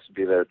were supposed to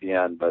be there at the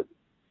end, but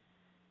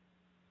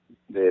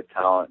they have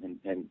talent,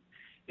 and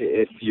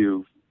if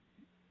you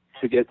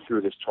to get through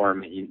this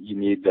tournament, you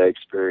need the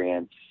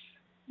experience.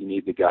 You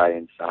need the guy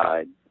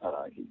inside.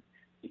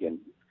 He can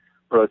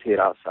rotate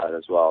outside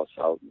as well.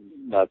 So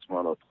that's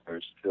one of the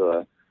players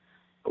to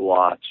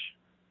watch.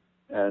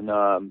 And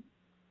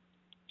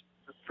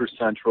for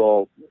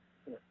Central,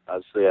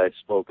 obviously I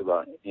spoke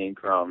about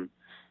Ankrum.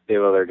 They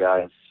have other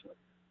guys.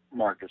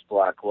 Marcus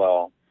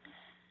Blackwell.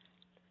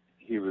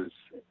 He was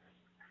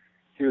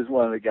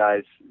one of the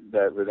guys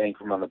that with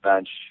Ankrum on the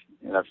bench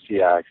in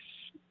FCX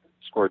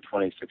scored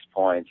 26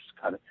 points,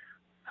 kind of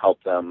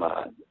helped them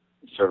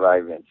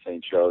survive in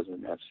St. Joe's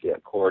in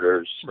FCX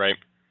quarters. Right.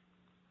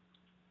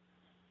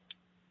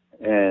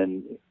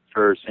 And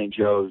for St.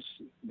 Joe's,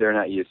 they're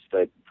not used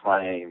to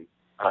playing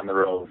on the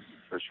road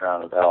first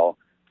round of L.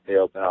 They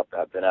open up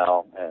at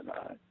Benel, and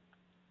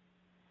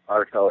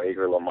Arkel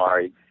Ager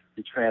Lamar,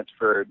 he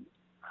transferred,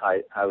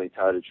 highly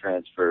touted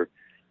transfer,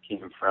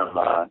 came from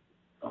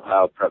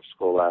Ohio Prep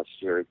School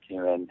last year,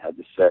 came in, had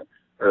to sit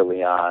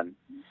early on,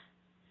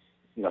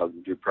 the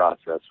due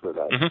process with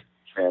a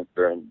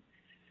transfer, and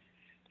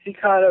he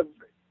got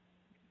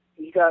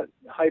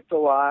hyped a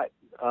lot.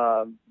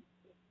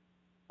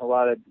 A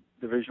lot of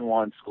Division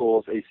I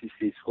schools,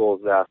 ACC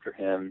schools after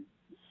him,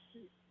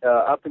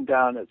 up and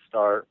down at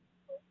start,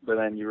 but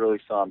then you really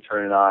saw him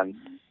turn it on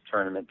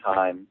tournament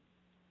time.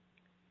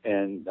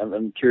 And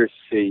I'm curious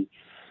to see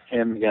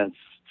him against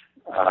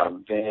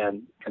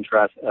Van,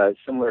 contrast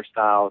similar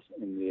styles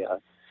in the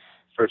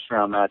first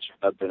round match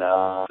up in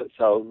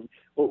so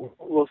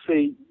we'll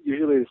see.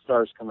 Usually the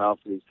stars come out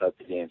for these types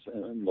of games,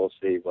 and we'll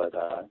see what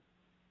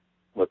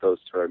those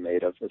two are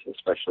made of,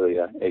 especially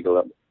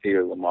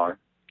Ager Lamar.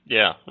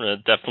 Yeah,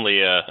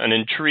 definitely an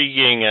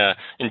intriguing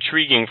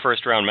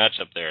first round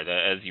matchup there.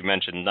 That, as you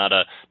mentioned, not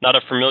a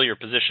familiar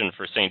position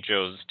for St.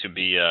 Joe's to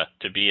be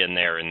in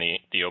there in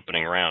the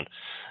opening round.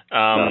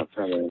 No,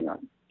 certainly not.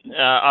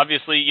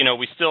 Obviously,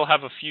 we still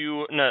have a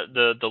few.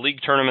 The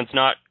league tournament's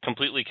not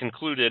completely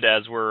concluded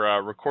as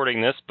we're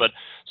recording this, but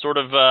sort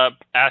of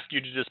ask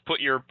you to just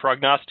put your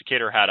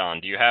prognosticator hat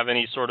on. Do you have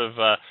any sort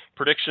of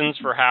predictions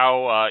for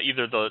how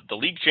either the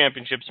league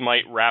championships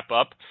might wrap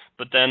up,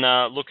 but then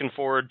looking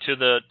forward to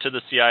the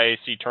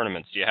CIAC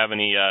tournaments? Do you have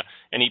any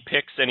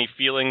picks, any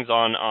feelings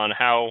on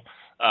how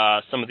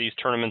some of these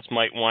tournaments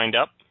might wind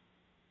up?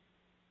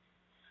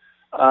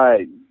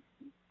 I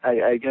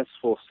guess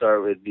we'll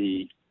start with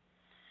the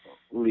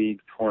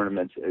league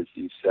tournaments, as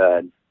you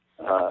said.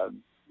 I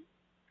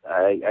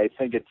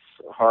think it's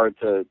hard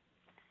to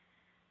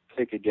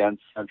pick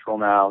against Central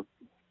now.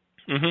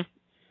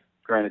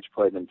 Greenwich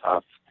played them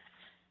tough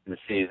in the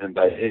season,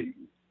 but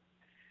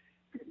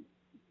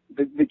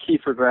the key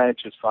for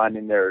Greenwich is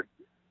finding their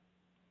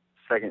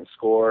second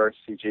scorer.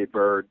 C.J.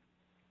 Bird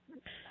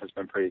has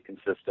been pretty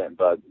consistent,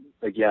 but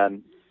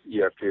again,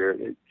 year after year,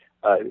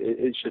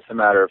 it's just a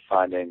matter of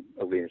finding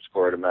a leading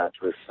scorer to match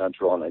with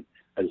Central, and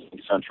I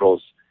think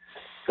Central's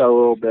got a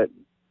little bit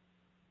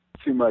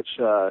too much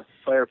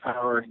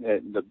firepower.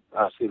 And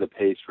obviously, the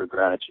pace for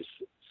Greenwich is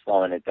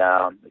slowing it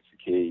down. It's the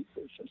key.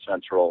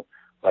 Central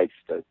likes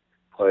to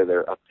play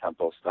their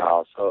up-tempo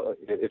style. So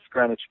if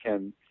Greenwich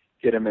can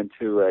get them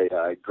into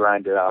a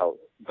grinded-out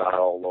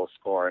battle, low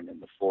scoring in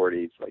the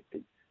 40s, like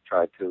they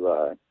tried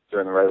to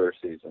during the regular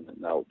season,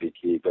 and that would be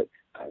key. But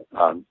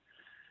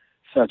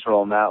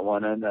Central on that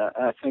one, and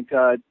I think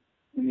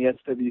in the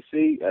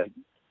SWC,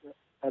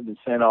 I've been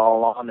saying all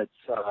along it's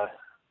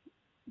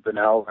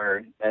Bunnell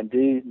or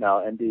ND.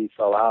 Now ND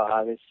fell out,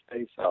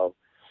 obviously, so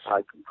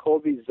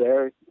Colby's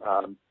there.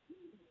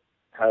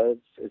 Has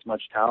as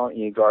much talent.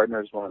 Ian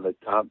Gardner is one of the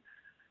top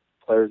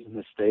players in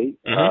the state.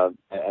 Mm-hmm.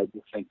 I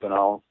just think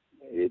Bunnell,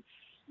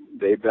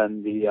 they've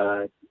been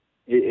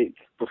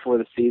before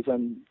the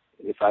season,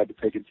 if I had to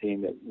pick a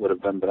team, it would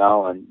have been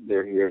Bunnell, and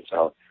they're here,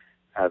 so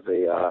I have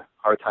a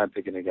hard time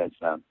picking against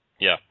them.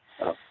 Yeah.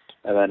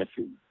 And then if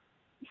you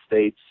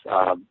states,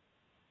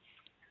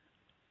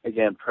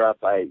 again,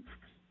 Prep,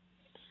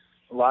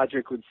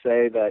 logic would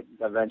say that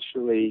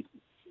eventually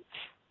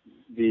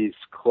these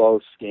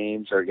close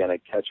games are going to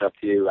catch up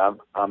to you.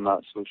 I'm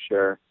not so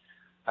sure.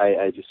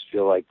 I just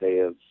feel like they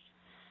have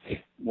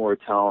more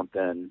talent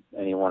than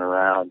anyone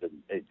around,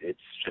 and it's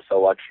just a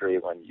luxury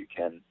when you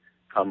can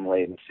come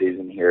late in the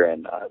season here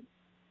and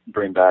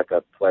bring back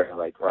a player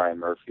like Ryan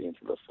Murphy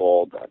into the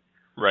fold.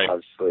 Right.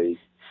 Obviously,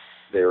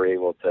 they were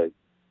able to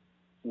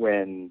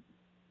win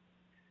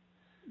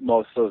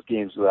most of those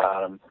games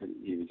without him.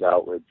 He was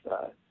out with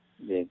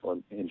the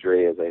ankle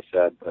injury, as I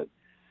said, but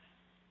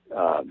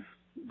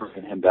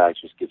bringing him back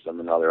just gives them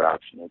another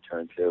option to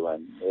turn to.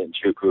 And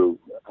Chukwu,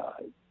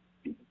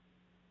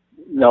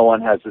 no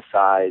one has the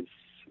size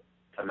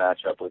to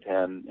match up with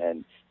him,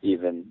 and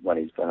even when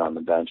he's been on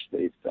the bench,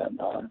 they've been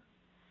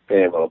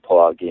able to pull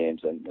out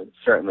games, and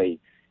certainly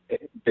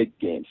big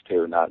games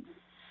too, not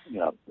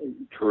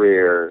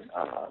career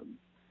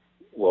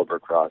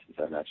Wilbur-Cross,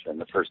 as I mentioned,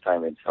 the first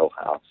time in Hill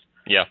House.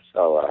 Yeah.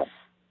 So,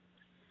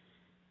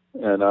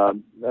 and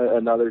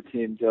another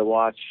team to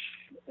watch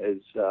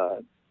is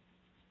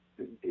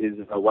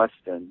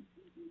Weston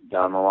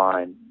down the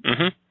line.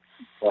 Mm-hmm.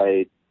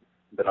 Played,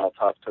 but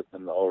Tough took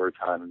them to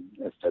overtime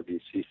in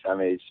SWC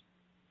semis.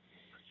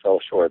 Fell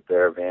short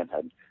there. Van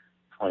had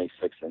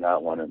 26 in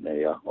that one in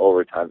the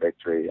overtime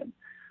victory. And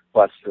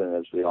Weston,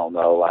 as we all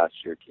know, last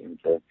year came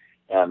to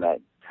M at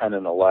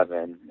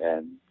 10-11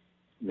 and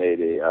made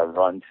a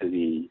run to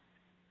the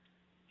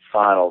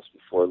finals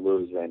before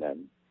losing.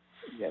 And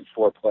again,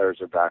 4 players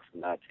are back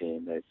from that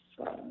team.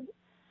 It's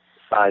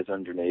size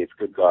underneath,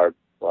 good guard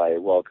play,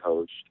 well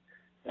coached,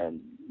 and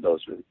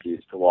those are the keys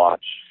to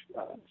watch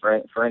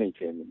for any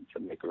team to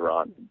make a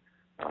run.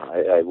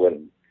 I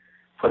wouldn't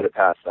put it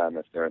past them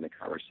if they're in the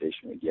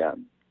conversation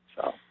again.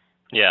 So.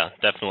 Yeah,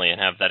 definitely,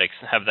 and have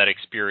that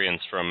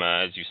experience from,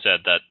 as you said,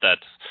 that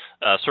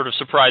sort of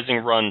surprising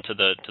run to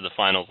the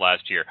finals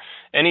last year.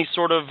 Any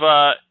sort of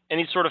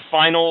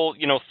final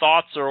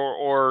thoughts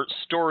or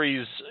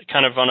stories,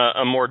 kind of on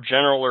a more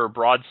general or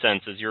broad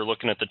sense as you're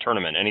looking at the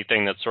tournament?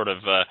 Anything that sort of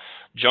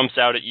jumps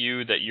out at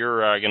you that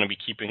you're going to be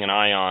keeping an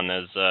eye on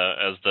as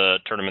the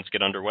tournaments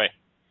get underway?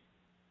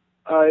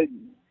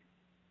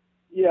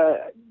 Yeah,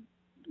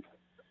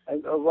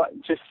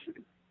 just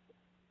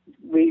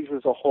leagues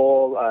as a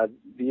whole.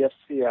 The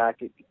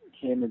FCAC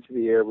came into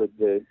the year with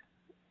the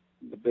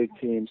big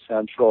team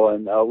Central,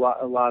 and a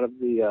lot of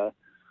the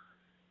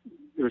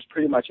there was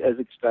pretty much, as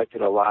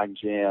expected, a log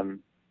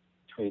jam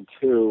between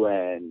 2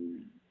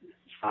 and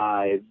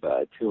 5,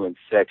 2 and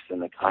 6 in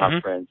the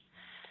conference.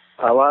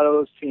 Mm-hmm. A lot of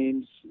those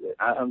teams,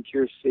 I'm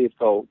curious to see if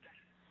they'll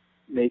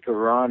make a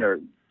run or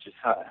just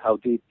how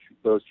deep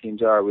those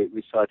teams are.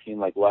 We saw a team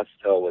like West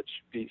Hill, which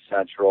beat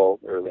Central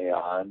early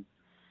on,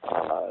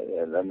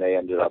 and then they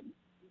ended up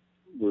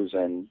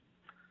losing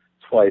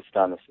twice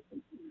down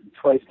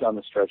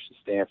the stretch to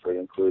Stanford,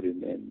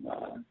 including in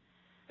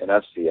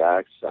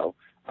FCAC. So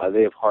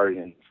they have Harding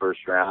in the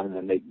first round,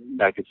 and then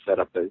that could set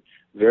up a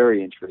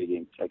very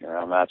intriguing second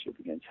round matchup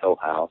against Hill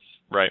House.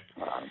 Right.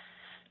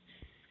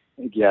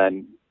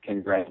 Again,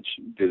 can Greenwich,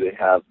 do they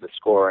have the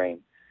scoring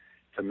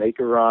to make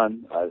a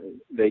run?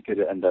 They could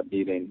end up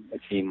beating a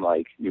team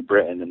like New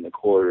Britain in the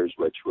quarters,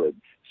 which would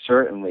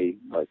certainly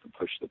like to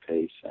push the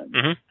pace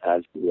and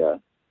as the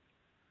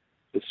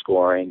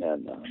scoring.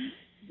 And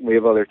we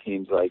have other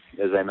teams like,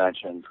 as I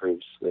mentioned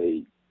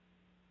previously,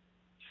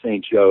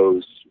 St.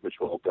 Joe's, which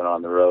will open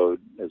on the road,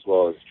 as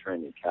well as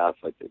Trinity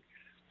Catholic, the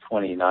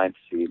 29th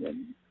seed,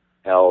 and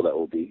L that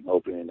will be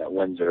opening at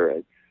Windsor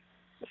at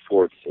the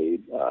 4th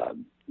seed.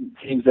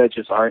 Teams that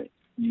just aren't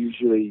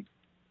usually,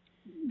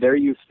 they're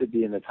used to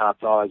being the top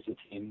dogs, the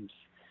teams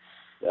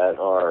that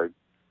are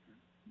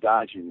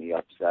dodging the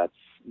upsets.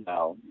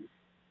 Now,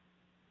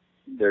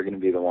 they're going to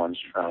be the ones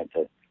trying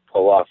to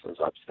pull off those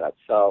upsets.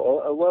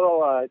 So a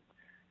little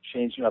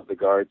changing up the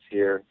guards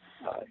here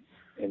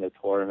in the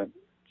tournament,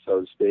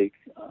 so to speak.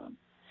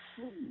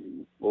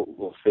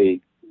 We'll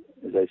see.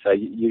 As I say,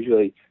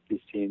 usually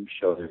these teams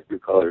show their true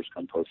colors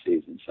come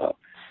postseason, so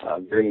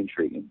very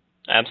intriguing.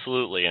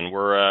 Absolutely, and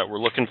we're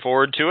looking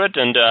forward to it,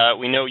 and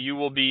we know you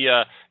will be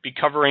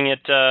covering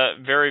it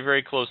very,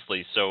 very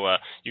closely. So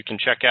you can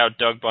check out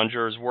Doug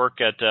Bonjour's work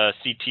at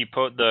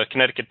the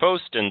Connecticut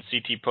Post and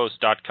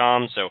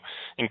ctpost.com. So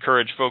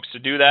encourage folks to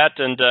do that.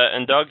 And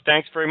Doug,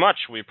 thanks very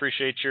much. We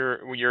appreciate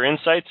your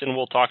insights, and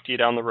we'll talk to you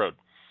down the road.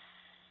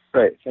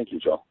 Great, thank you,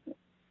 Joel.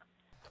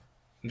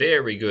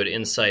 Very good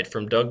insight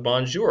from Doug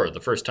Bonjour,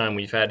 the first time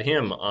we've had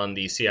him on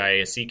the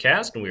CIAC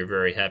cast, and we were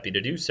very happy to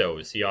do so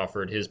as he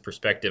offered his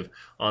perspective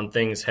on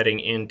things heading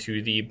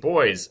into the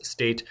Boys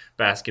State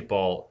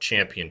Basketball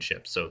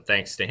Championship. So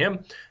thanks to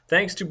him.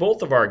 Thanks to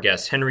both of our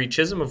guests. Henry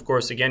Chisholm, of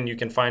course, again, you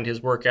can find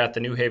his work at the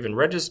New Haven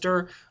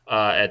Register,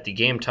 at the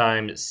Game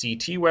Time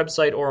CT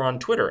website, or on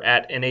Twitter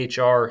at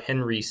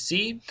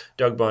NHRHenryC.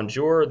 Doug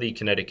Bonjour, the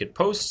Connecticut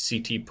Post,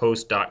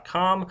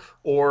 ctpost.com,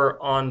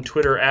 or on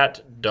Twitter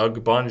at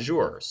Doug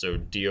Bonjour. So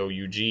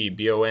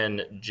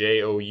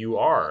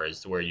DOUGBONJOUR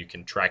is where you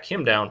can track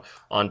him down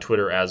on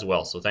Twitter as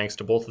well. So thanks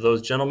to both of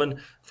those gentlemen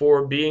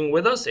for being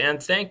with us,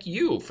 and thank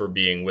you for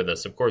being with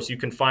us. Of course, you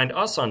can find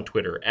us on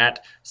Twitter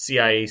at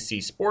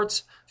CIAC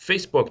Sports,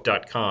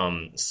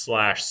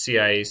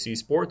 Facebook.com/CIAC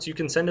Sports. You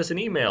can send us an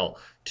email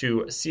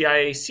to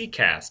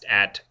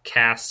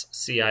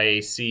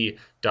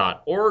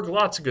CIACcast@CASCIAC.org.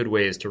 Lots of good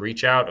ways to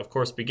reach out. Of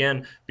course,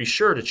 be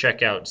sure to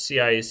check out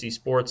CIAC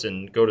Sports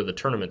and go to the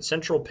Tournament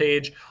Central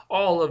page.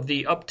 All of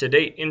the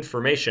up-to-date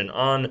information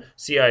on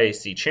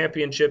CIAC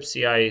Championship,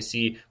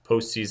 CIAC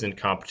postseason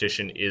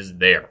competition is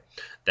there.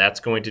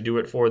 That's going to do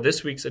it for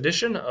this week's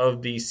edition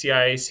of the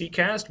CIAC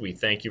Cast. We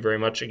thank you very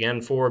much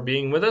again for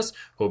being with us.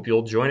 Hope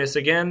you'll join us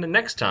again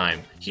next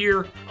time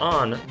here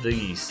on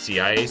the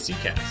CIAC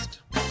Cast.